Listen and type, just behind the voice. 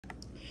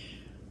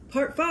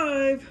Part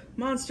 5,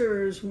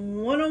 Monsters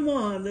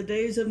 101. The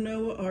days of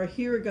Noah are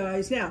here,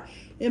 guys. Now,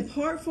 in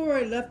part 4,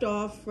 I left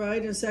off,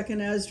 right, in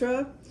 2nd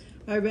Ezra.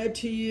 I read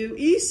to you,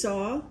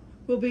 Esau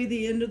will be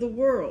the end of the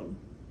world,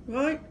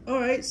 right?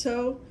 All right,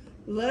 so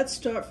let's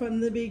start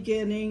from the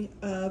beginning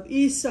of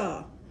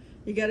Esau.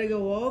 You got to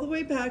go all the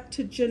way back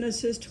to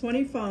Genesis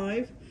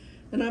 25,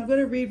 and I'm going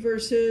to read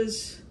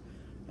verses,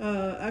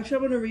 I'm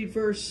going to read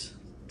verse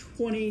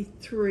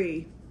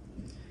 23.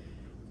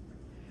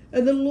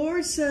 And the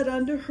Lord said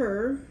unto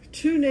her,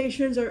 2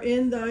 nations are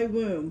in thy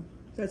womb,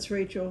 that's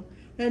Rachel,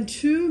 and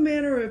 2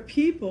 manner of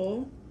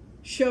people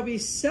shall be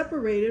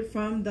separated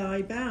from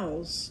thy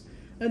bowels,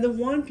 and the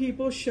one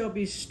people shall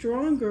be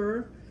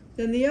stronger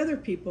than the other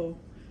people,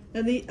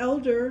 and the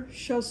elder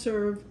shall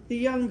serve the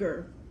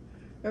younger.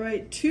 All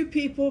right, 2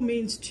 people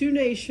means 2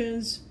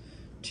 nations.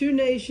 2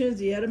 nations,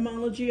 the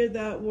etymology of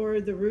that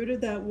word, the root of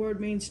that word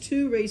means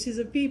 2 races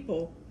of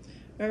people.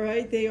 All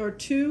right, they are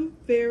 2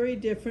 very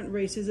different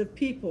races of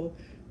people.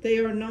 They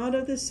are not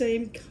of the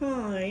same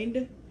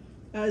kind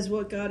as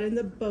what got in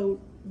the boat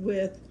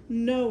with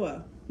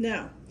Noah.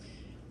 Now,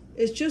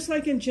 it's just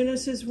like in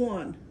Genesis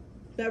 1.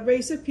 That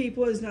race of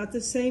people is not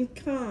the same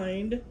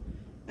kind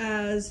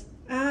as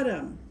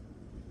Adam.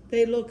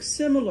 They look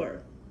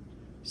similar,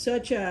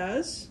 such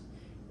as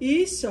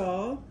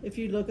Esau. If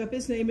you look up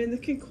his name in the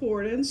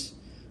concordance,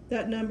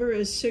 that number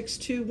is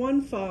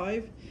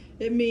 6215.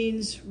 It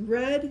means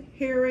red,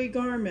 hairy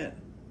garment.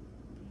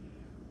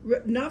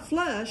 Not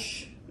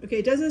flesh. Okay,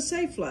 it doesn't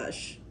say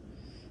flesh.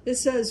 It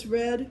says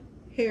red,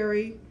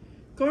 hairy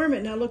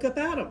garment. Now look up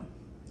Adam.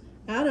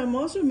 Adam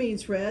also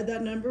means red.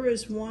 That number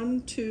is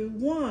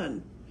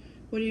 121.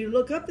 When you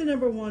look up the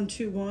number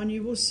 121,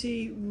 you will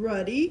see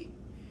ruddy,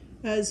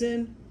 as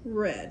in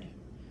red.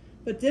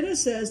 But then it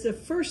says the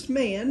first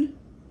man,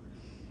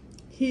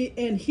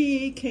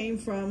 he came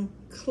from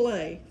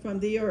clay,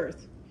 from the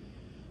earth.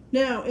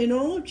 Now, in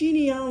all of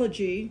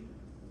genealogy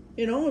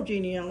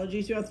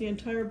throughout the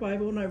entire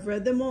Bible, and I've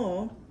read them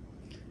all,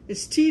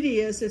 it's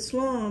tedious, it's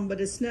long, but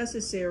it's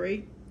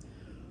necessary.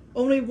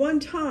 Only one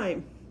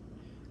time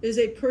is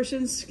a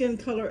person's skin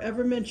color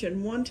ever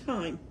mentioned, one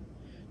time.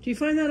 Do you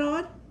find that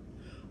odd?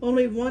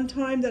 Only one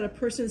time that a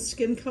person's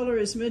skin color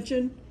is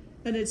mentioned,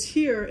 and it's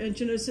here in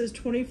Genesis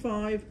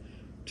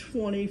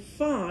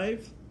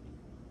 25:25,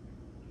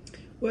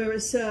 where it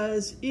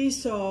says,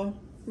 Esau,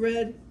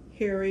 red,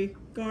 hairy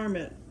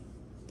garment.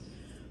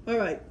 All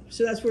right,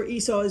 so that's where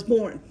Esau is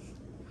born.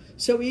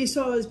 So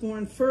Esau is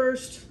born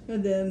first,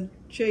 and then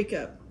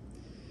Jacob.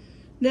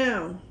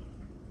 Now,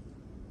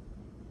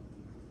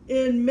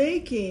 in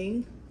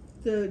making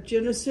the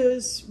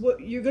Genesis,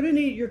 what you're going to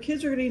need, your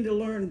kids are going to need to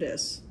learn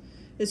this.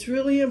 It's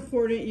really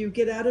important you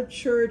get out of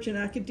church and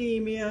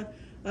academia,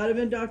 out of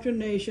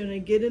indoctrination,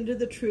 and get into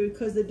the truth,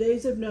 because the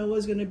days of Noah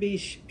is going to be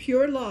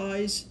pure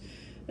lies,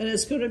 and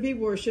it's going to be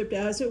worshipped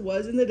as it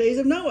was in the days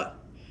of Noah.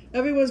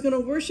 Everyone's going to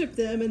worship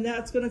them, and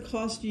that's going to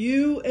cost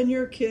you and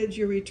your kids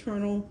your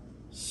eternal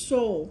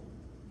soul.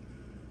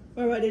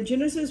 All right, in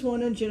Genesis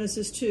 1 and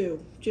Genesis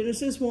 2.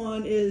 Genesis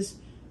 1 is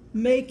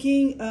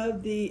making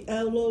of the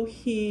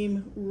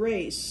Elohim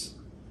race.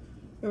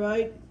 All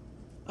right,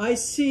 I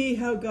see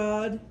how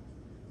God,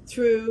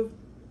 through,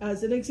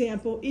 as an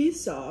example,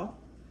 Esau,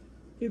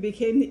 who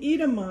became the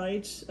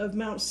Edomites of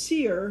Mount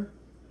Seir,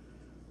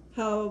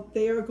 how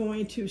they are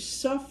going to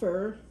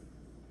suffer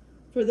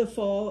for the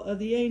fall of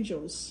the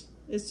angels.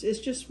 It's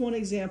just one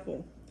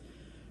example.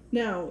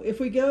 Now, if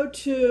we go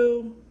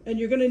to, and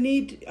you're going to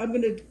need, I'm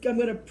going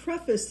to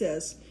preface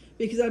this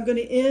because I'm going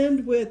to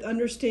end with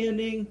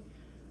understanding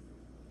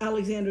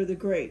Alexander the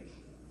Great,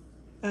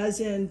 as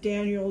in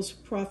Daniel's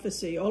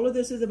prophecy. All of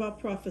this is about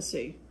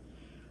prophecy.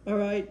 All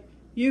right.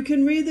 You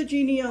can read the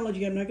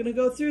genealogy. I'm not going to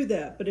go through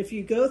that, but if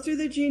you go through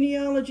the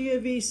genealogy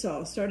of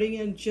Esau, starting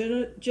in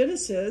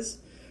Genesis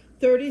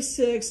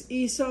 36,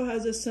 Esau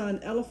has a son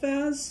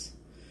Eliphaz,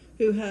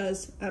 who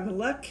has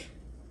Amalek,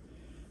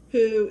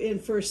 who in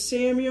 1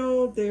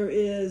 Samuel, there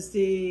is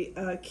the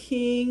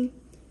king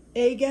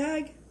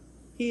Agag.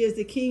 He is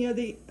the king of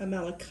the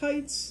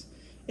Amalekites.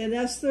 In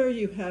Esther,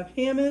 you have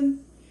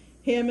Haman.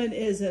 Haman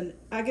is an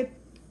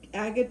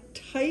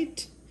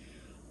Agagite,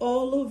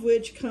 all of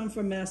which come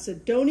from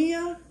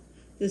Macedonia,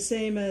 the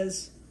same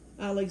as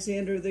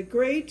Alexander the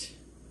Great.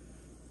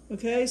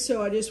 Okay,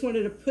 so I just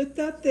wanted to put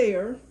that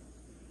there,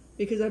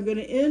 because I'm going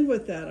to end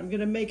with that. I'm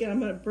going to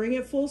bring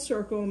it full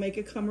circle and make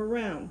it come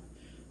around.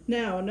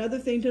 Now, another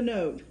thing to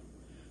note.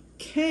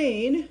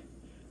 Cain,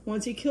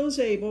 once he kills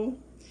Abel,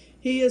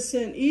 he is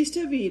sent east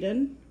of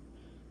Eden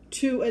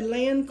to a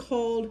land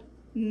called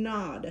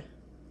Nod.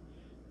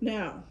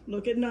 Now,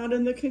 look at Nod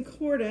in the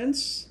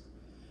concordance.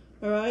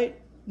 All right?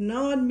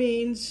 Nod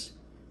means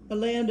a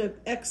land of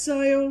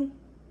exile,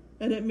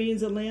 and it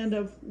means a land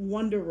of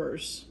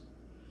wanderers.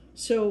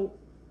 So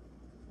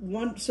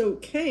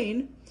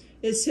Cain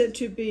is said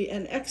to be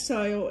an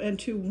exile and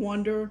to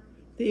wander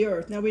the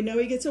earth. Now we know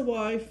he gets a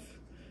wife,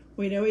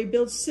 we know he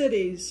builds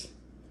cities,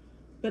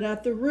 but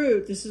at the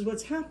root, this is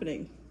what's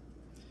happening.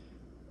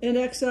 In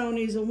exile, and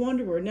he's a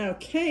wanderer. Now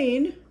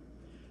Cain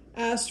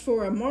asked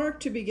for a mark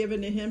to be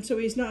given to him so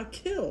he's not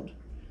killed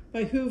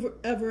by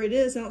whoever it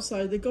is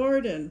outside the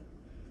garden,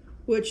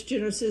 which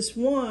Genesis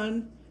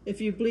 1,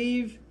 if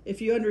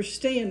you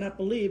understand, not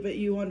believe, but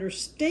you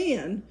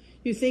understand,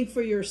 you think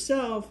for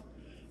yourself,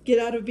 get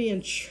out of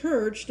being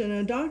churched and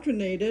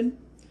indoctrinated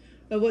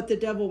of what the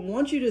devil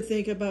wants you to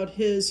think about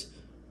his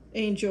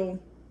angel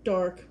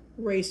dark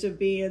race of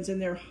beings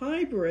and their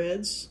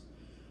hybrids,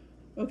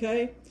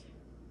 okay?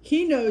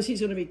 He knows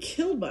he's going to be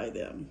killed by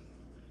them.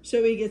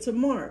 So he gets a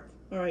mark.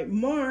 All right,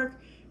 mark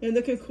in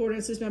the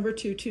concordance is number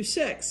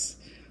 226.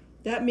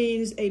 That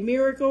means a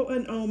miracle,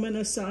 an omen,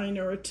 a sign,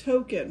 or a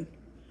token.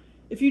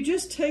 If you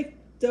just take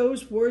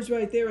those words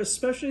right there,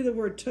 especially the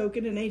word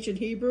token in ancient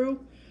Hebrew,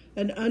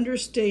 and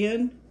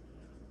understand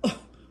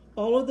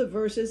all of the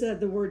verses that have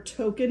the word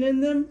token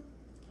in them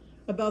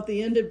about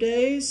the end of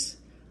days.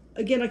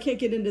 Again, I can't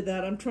get into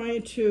that. I'm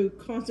trying to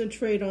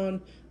concentrate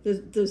on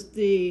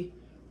the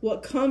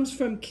what comes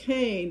from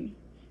Cain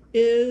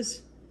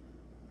is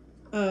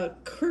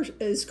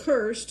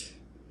cursed.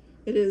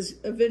 It is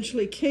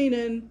eventually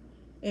Canaan,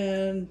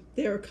 and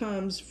there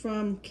comes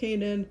from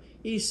Canaan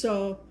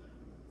Esau.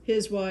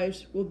 His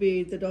wives will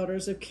be the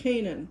daughters of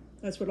Canaan.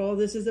 That's what all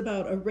this is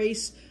about, a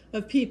race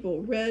of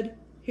people, red,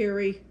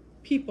 hairy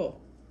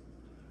people.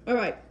 All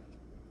right.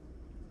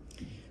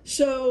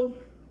 So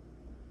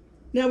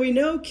now we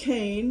know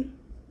Cain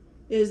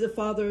is the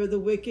father of the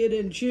wicked,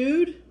 and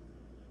Jude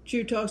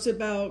talks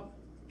about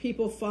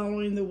people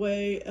following the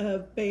way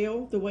of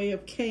Baal, the way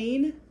of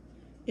Cain,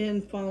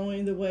 and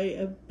following the way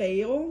of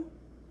Baal,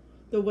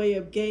 the way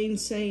of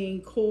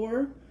gainsaying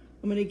Kor.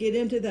 I'm going to get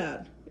into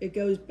that. It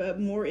goes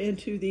more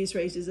into these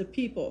races of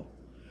people.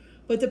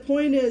 But the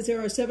point is,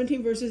 there are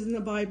 17 verses in the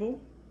Bible,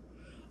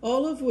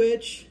 all of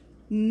which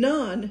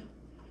none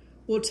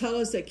will tell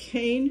us that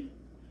Cain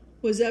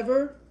was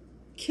ever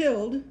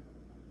killed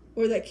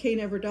or that Cain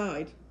ever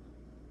died.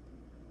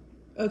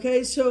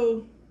 Okay,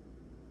 so,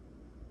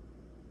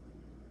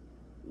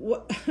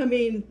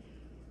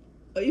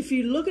 if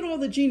you look at all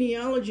the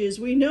genealogies,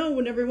 we know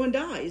when everyone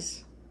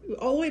dies,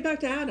 all the way back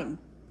to Adam.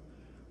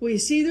 We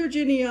see their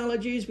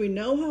genealogies, we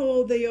know how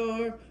old they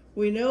are,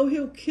 we know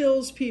who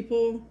kills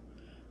people,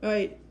 all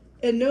right?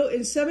 And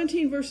in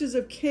 17 verses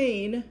of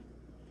Cain,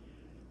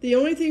 the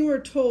only thing we're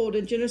told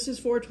in Genesis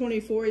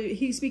 4:24,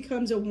 he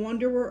becomes a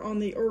wanderer on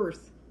the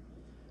earth.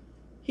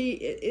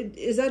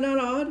 Is that not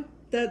odd?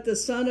 That the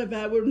son of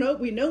Adam,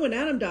 we know when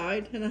Adam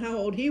died and how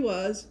old he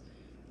was,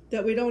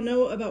 that we don't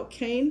know about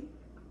Cain?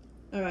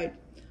 All right,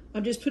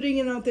 I'm just putting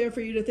it out there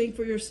for you to think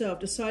for yourself.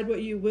 Decide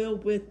what you will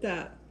with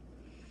that.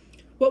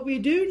 What we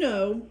do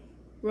know,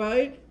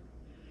 right,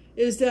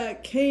 is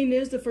that Cain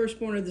is the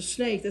firstborn of the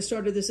snake that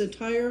started this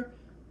entire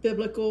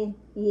biblical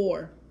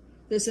war.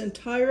 This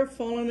entire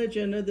fallen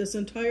agenda, this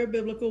entire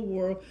biblical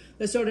war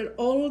that started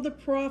all of the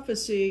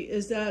prophecy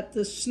is that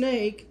the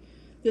snake,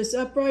 this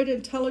upright,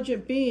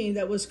 intelligent being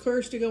that was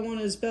cursed to go on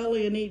his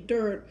belly and eat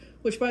dirt,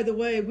 which, by the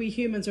way, we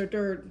humans are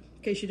dirt,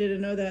 in case you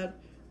didn't know that.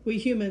 We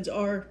humans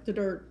are the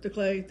dirt, the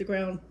clay, the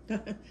ground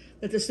that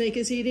the snake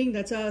is eating.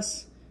 That's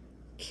us.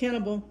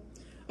 Cannibal.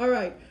 All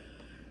right.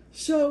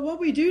 So what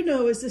we do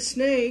know is the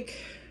snake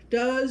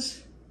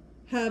does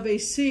have a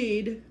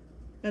seed,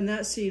 and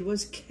that seed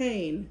was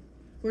Cain.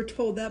 We're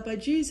told that by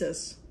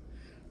Jesus.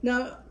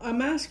 Now,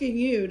 I'm asking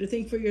you to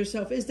think for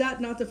yourself, is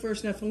that not the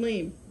first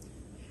Nephilim?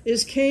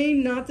 Is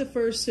Cain not the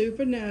first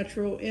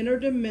supernatural,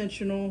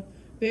 interdimensional,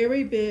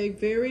 very big,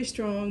 very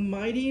strong,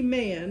 mighty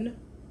man,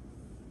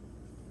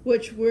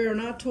 which we're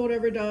not told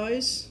ever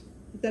dies,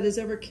 that is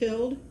ever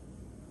killed?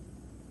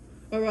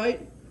 All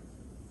right?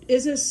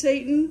 Isn't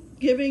Satan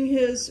giving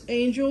his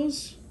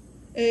angels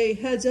a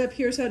heads up,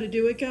 here's how to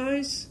do it,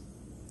 guys?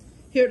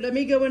 Here, let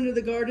me go into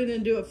the garden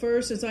and do it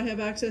first, since I have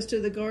access to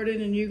the garden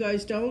and you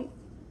guys don't.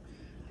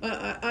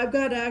 I've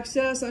got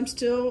access. I'm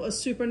still a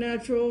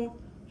supernatural,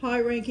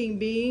 high-ranking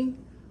being.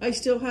 I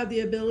still have the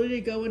ability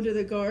to go into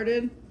the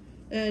garden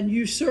and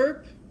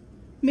usurp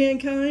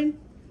mankind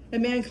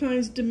and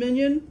mankind's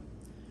dominion.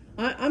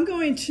 I'm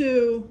going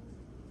to,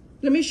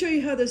 let me show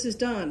you how this is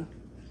done.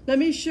 Let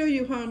me show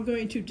you how I'm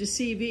going to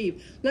deceive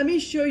Eve. Let me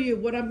show you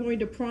what I'm going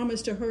to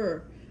promise to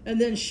her. And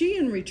then she,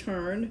 in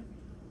return,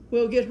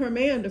 will get her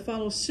man to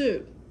follow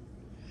suit.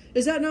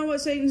 Is that not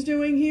what Satan's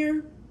doing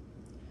here?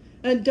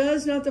 And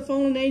does not the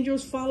fallen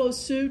angels follow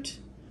suit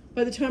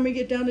by the time we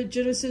get down to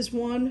Genesis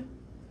 1,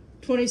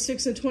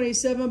 26 and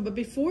 27? But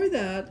before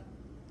that,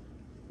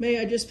 may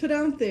I just put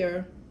out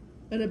there,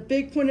 and a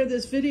big point of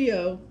this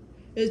video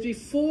is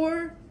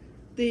before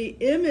the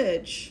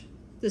image,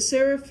 the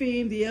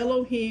seraphim, the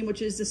Elohim,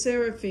 which is the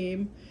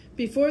seraphim,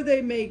 before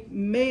they make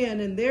man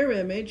in their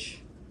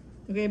image,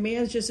 okay,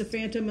 man's just a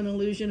phantom, an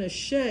illusion, a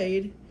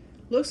shade.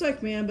 Looks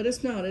like man, but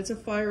it's not. It's a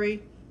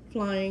fiery,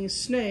 flying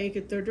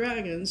snake. They're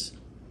dragons.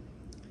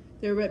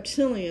 They're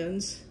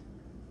reptilians.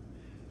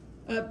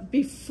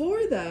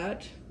 Before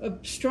that, a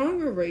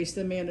stronger race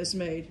than man is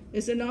made.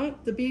 Is it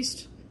not? The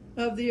beast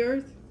of the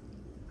earth?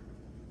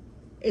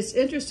 It's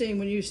interesting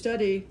when you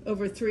study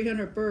over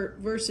 300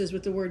 verses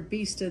with the word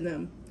beast in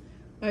them.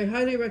 I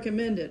highly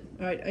recommend it.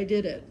 All right, I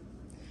did it.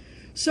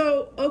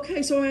 So,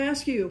 okay, so I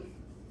ask you,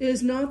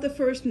 is not the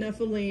first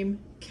Nephilim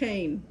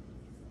Cain?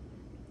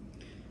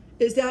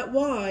 Is that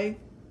why,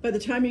 by the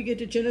time you get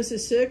to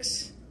Genesis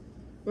 6,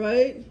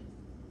 right,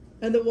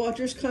 and the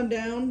watchers come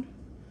down,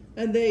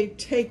 and they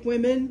take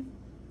women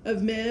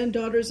of men,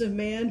 daughters of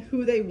man,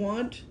 who they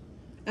want,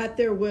 at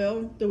their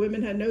will. The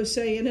women had no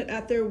say in it,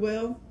 at their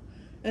will.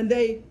 And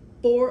they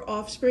bore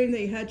offspring,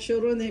 they had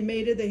children, they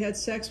mated, they had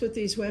sex with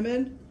these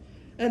women.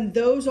 And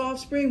those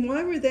offspring,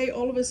 why were they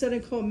all of a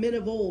sudden called men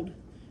of old,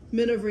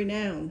 men of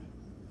renown?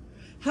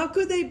 How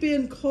could they have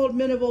been called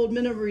men of old,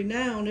 men of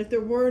renown, if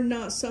there were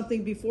not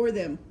something before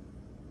them?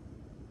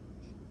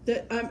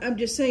 That I'm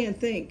just saying,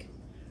 think.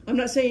 I'm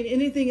not saying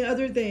anything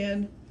other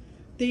than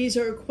these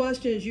are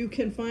questions you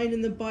can find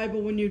in the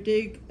Bible when you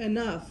dig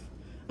enough.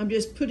 I'm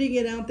just putting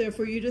it out there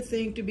for you to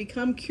think, to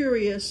become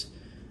curious.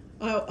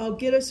 I'll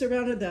get us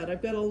around to that.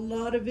 I've got a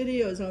lot of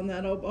videos on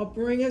that. I'll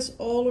bring us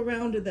all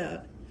around to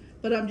that.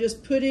 But I'm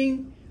just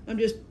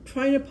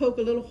trying to poke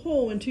a little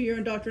hole into your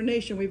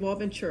indoctrination. We've all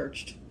been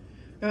churched.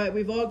 All right,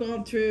 we've all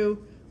gone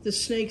through the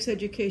snake's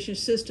education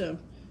system.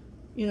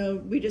 You know,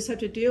 we just have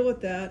to deal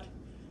with that,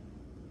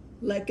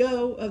 let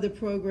go of the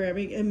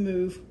programming, and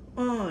move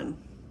on.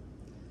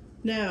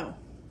 Now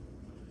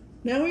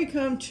we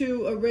come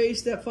to a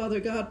race that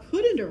Father God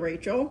put into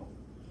Rachel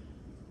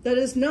that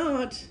is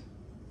not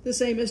the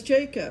same as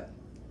Jacob.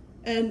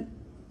 And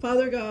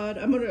Father God,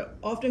 I'm going to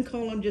often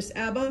call him just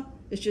Abba.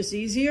 It's just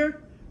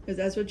easier because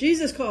that's what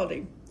Jesus called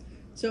him.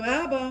 So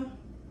Abba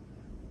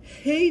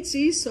hates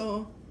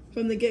Esau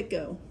from the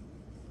get-go.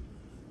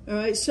 All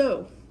right,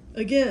 so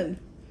again,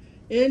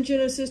 in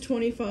Genesis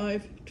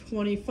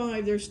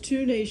 25:25, there's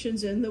two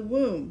nations in the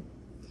womb.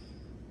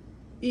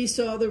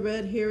 Esau, the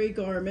red hairy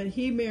garment,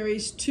 he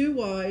marries two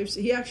wives.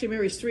 He actually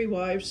marries three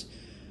wives,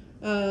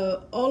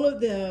 all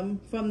of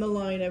them from the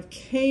line of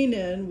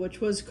Canaan,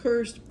 which was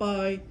cursed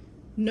by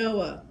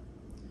Noah.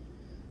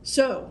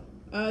 So,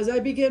 as I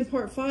begin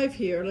part 5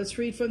 here, let's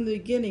read from the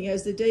beginning.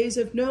 As the days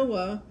of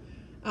Noah,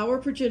 our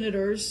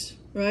progenitors,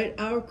 right,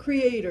 our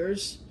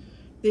creators,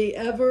 the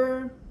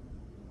ever,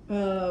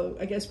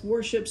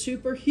 worship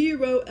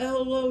superhero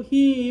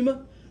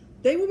Elohim,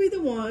 they will be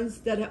the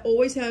ones that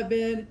always have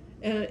been,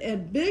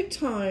 and big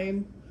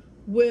time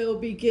will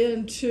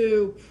begin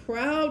to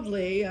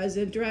proudly, as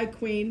in drag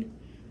queen,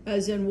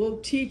 as in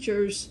woke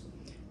teachers,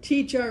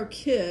 teach our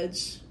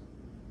kids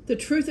the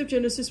truth of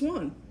Genesis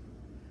 1.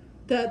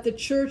 That the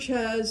church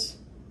has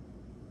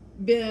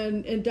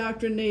been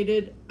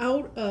indoctrinated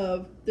out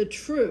of the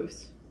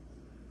truth,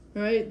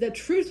 right? The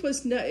truth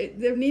was,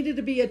 there needed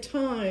to be a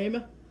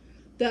time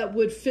that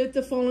would fit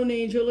the fallen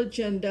angel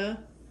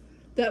agenda,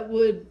 that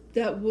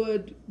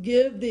would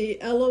give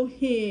the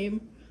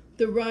Elohim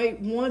the right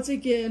once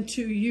again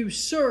to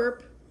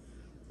usurp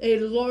a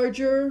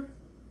larger,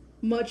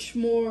 much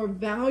more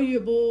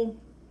valuable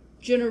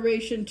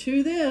generation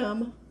to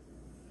them,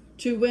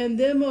 to win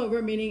them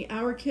over, meaning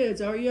our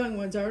kids, our young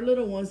ones, our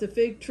little ones, the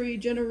fig tree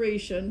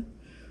generation,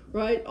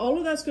 right? All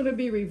of that's going to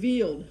be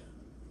revealed.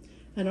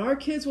 And our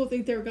kids will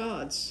think they're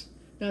gods.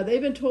 Now,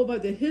 they've been told by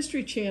the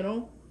History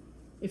Channel,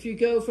 if you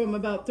go from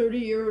about 30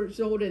 years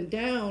old and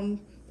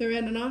down, they're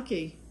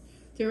Anunnaki.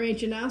 They're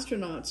ancient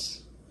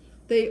astronauts.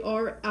 They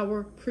are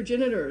our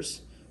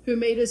progenitors who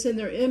made us in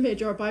their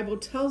image. Our Bible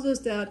tells us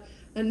that.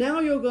 And now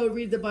you'll go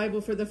read the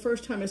Bible for the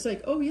first time. It's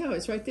like, oh yeah,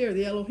 it's right there.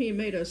 The Elohim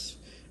made us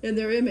in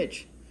their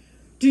image.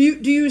 Do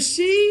you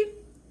see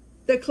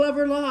the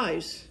clever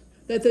lies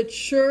that the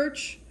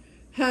church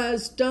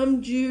has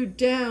dumbed you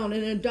down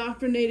and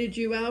indoctrinated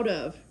you out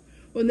of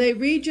when they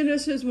read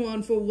Genesis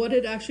 1 for what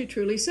it actually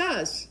truly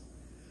says?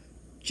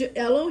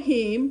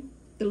 Elohim,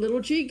 the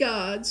little g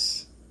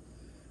gods,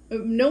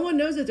 no one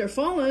knows that they're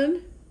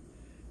fallen.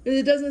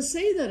 It doesn't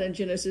say that in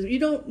Genesis. You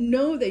don't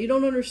know that. You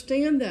don't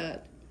understand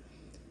that.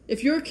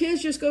 If your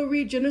kids just go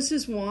read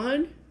Genesis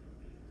 1,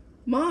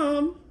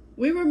 Mom,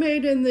 we were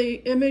made in the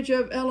image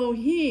of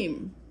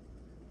Elohim.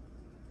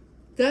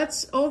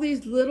 That's all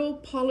these little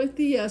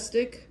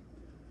polytheistic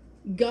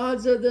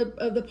gods of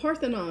the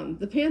Parthenon,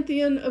 the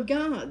pantheon of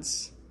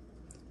gods.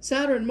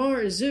 Saturn,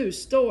 Mars,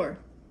 Zeus, Thor,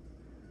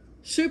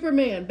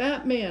 Superman,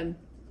 Batman.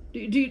 Do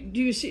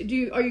you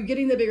see? Are you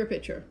getting the bigger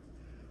picture?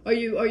 Are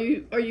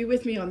you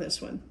with me on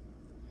this one?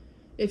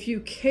 If you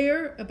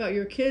care about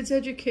your kids'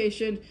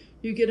 education,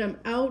 you get them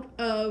out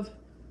of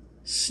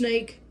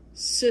snake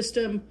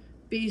system,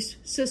 beast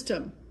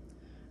system.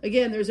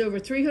 Again, there's over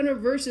 300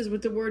 verses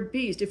with the word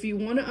beast. If you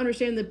want to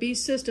understand the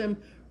beast system,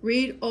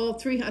 read all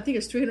three, I think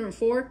it's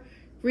 304.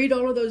 Read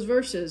all of those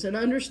verses and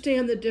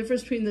understand the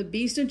difference between the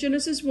beast in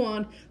Genesis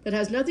 1 that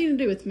has nothing to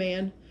do with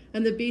man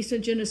and the beast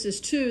in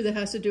Genesis 2 that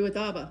has to do with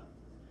Abba.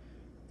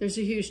 There's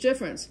a huge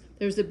difference.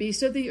 There's the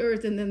beast of the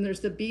earth and then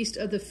there's the beast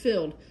of the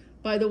field.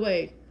 By the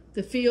way,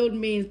 the field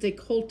means the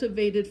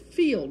cultivated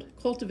field,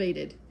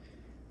 cultivated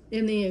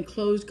in the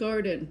enclosed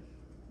garden.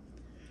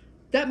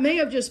 That may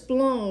have just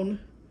blown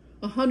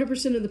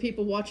 100% of the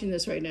people watching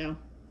this right now.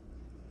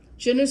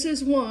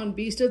 Genesis 1,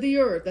 beast of the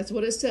earth, that's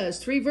what it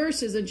says. 3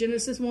 verses in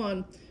Genesis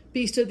 1,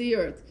 beast of the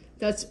earth.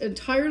 That's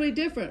entirely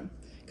different,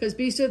 because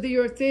beast of the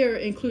earth there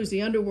includes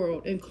the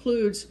underworld,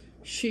 includes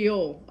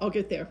Sheol. I'll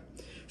get there.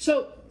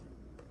 So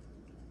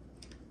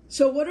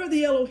what are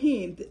the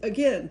Elohim?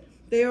 Again,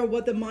 they are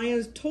what the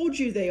Mayans told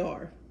you they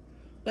are.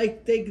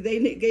 Like they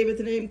gave it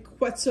the name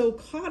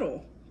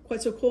Quetzalcoatl,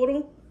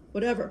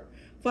 whatever.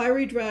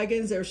 Fiery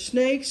dragons, they're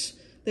snakes,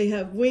 they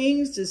have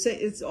wings.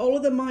 It's all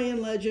of the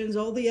Mayan legends,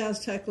 all the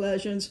Aztec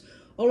legends,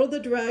 all of the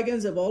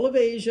dragons of all of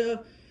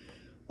Asia,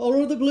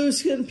 all of the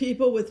blue-skinned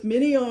people with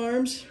many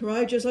arms,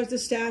 right? Just like the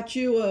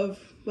statue of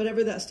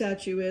whatever that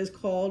statue is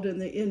called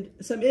in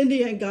some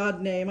Indian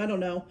god name, I don't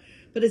know.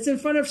 But it's in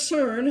front of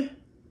CERN,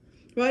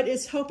 right?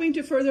 It's helping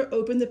to further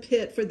open the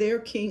pit for their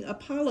king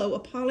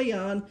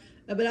Apollyon,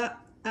 Abaddon,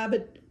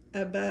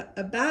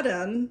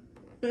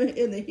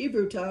 in the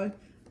Hebrew tongue,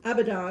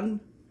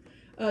 Abaddon,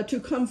 to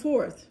come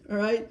forth, all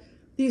right?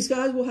 These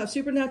guys will have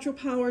supernatural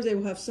powers. They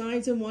will have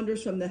signs and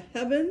wonders from the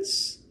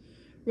heavens,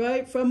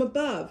 right, from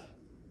above.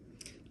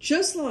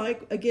 Just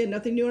like, again,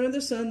 nothing new under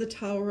the sun, the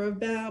Tower of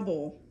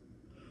Babel.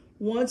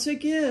 Once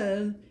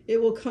again,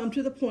 it will come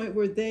to the point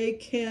where they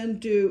can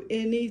do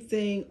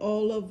anything,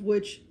 all of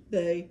which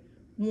they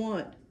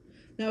want.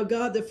 Now,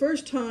 God, the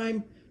first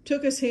time,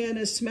 took his hand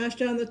and smashed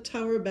down the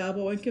Tower of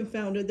Babel and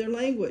confounded their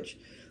language.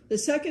 The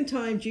second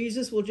time,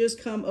 Jesus will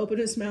just come, open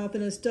his mouth,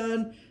 and it's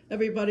done.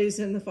 Everybody's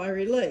in the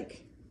fiery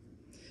lake.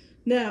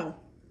 Now,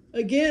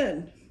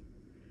 again,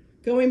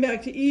 going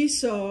back to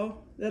Esau,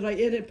 that I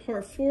ended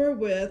part 4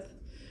 with,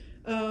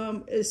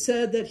 it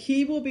said that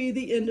he will be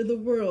the end of the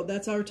world.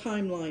 That's our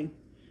timeline,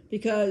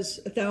 because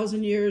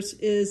 1,000 years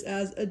is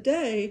as a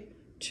day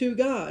to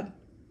God.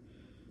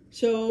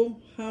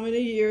 So how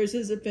many years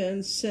has it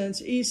been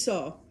since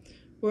Esau?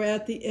 We're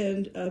at the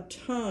end of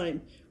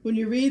time. When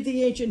you read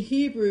the ancient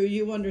Hebrew,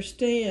 you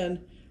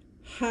understand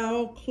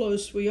how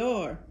close we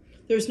are.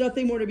 There's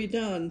nothing more to be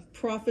done.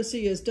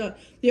 Prophecy is done.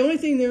 The only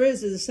thing there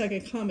is the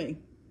second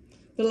coming.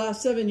 The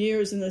last 7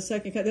 years in the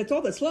second coming. That's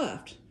all that's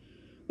left.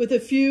 With a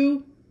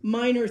few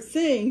minor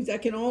things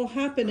that can all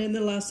happen in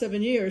the last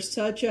 7 years,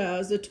 such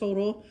as the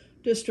total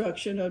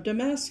destruction of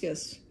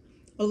Damascus.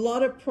 A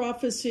lot of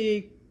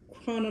prophecy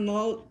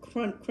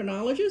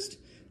chronologists,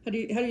 how do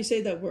you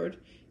say that word?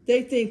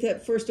 They think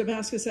that first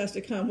Damascus has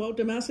to come. Well,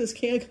 Damascus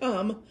can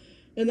come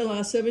in the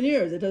last 7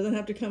 years. It doesn't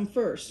have to come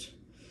first.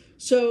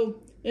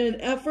 So in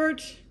an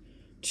effort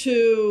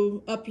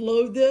to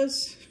upload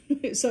this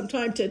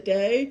sometime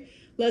today,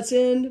 let's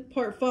end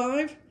part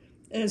 5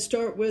 and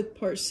start with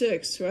part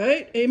 6,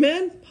 right?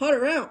 Amen?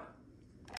 Potter out.